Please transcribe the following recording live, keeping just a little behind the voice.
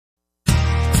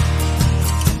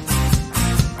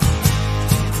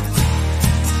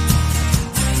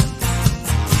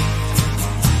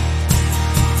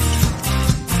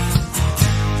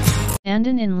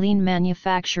ANDON in lean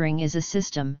manufacturing is a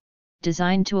system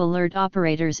designed to alert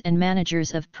operators and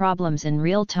managers of problems in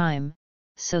real time,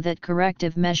 so that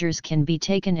corrective measures can be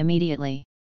taken immediately.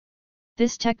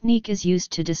 This technique is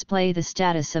used to display the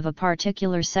status of a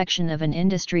particular section of an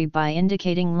industry by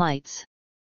indicating lights.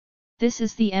 This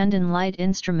is the ANDON light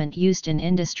instrument used in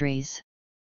industries.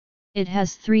 It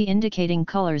has 3 indicating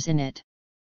colors in it: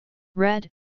 red,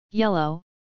 yellow,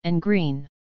 and green.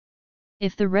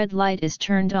 If the red light is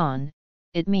turned on,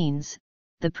 it means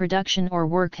the production or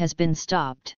work has been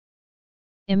stopped.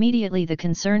 Immediately the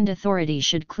concerned authority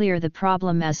should clear the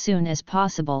problem as soon as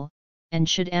possible, and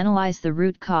should analyze the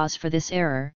root cause for this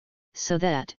error, so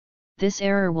that this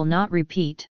error will not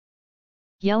repeat.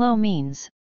 Yellow means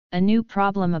a new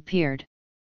problem appeared.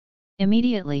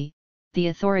 Immediately, the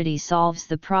authority solves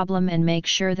the problem and makes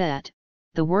sure that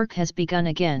the work has begun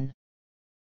again.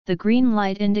 The green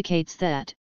light indicates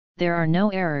that there are no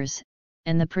errors,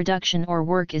 and the production or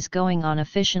work is going on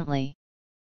efficiently.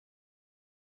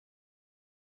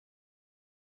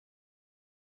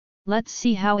 Let's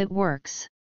see how it works.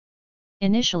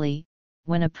 Initially,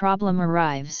 when a problem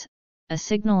arrives, a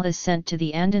signal is sent to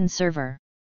the ANDON server.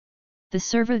 The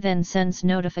server then sends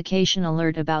notification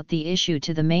alert about the issue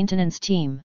to the maintenance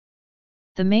team.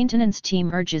 The maintenance team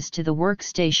urges to the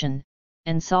workstation,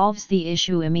 and solves the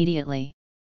issue immediately.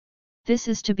 This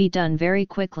is to be done very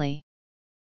quickly.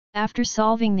 After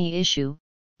solving the issue,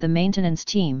 the maintenance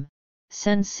team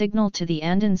sends signal to the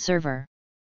ANDON server.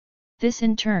 This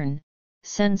in turn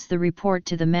sends the report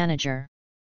to the manager.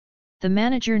 The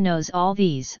manager knows all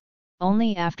these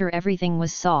only after everything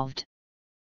was solved.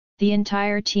 The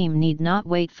entire team need not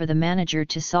wait for the manager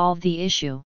to solve the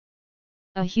issue.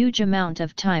 A huge amount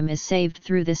of time is saved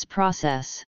through this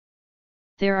process.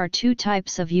 There are 2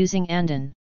 types of using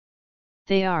ANDON.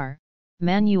 They are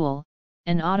manual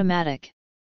and automatic.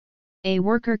 A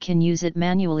worker can use it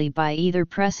manually by either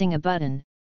pressing a button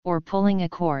or pulling a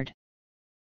cord.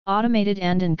 Automated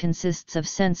ANDON consists of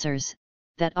sensors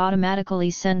that automatically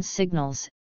send signals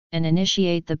and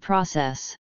initiate the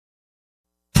process.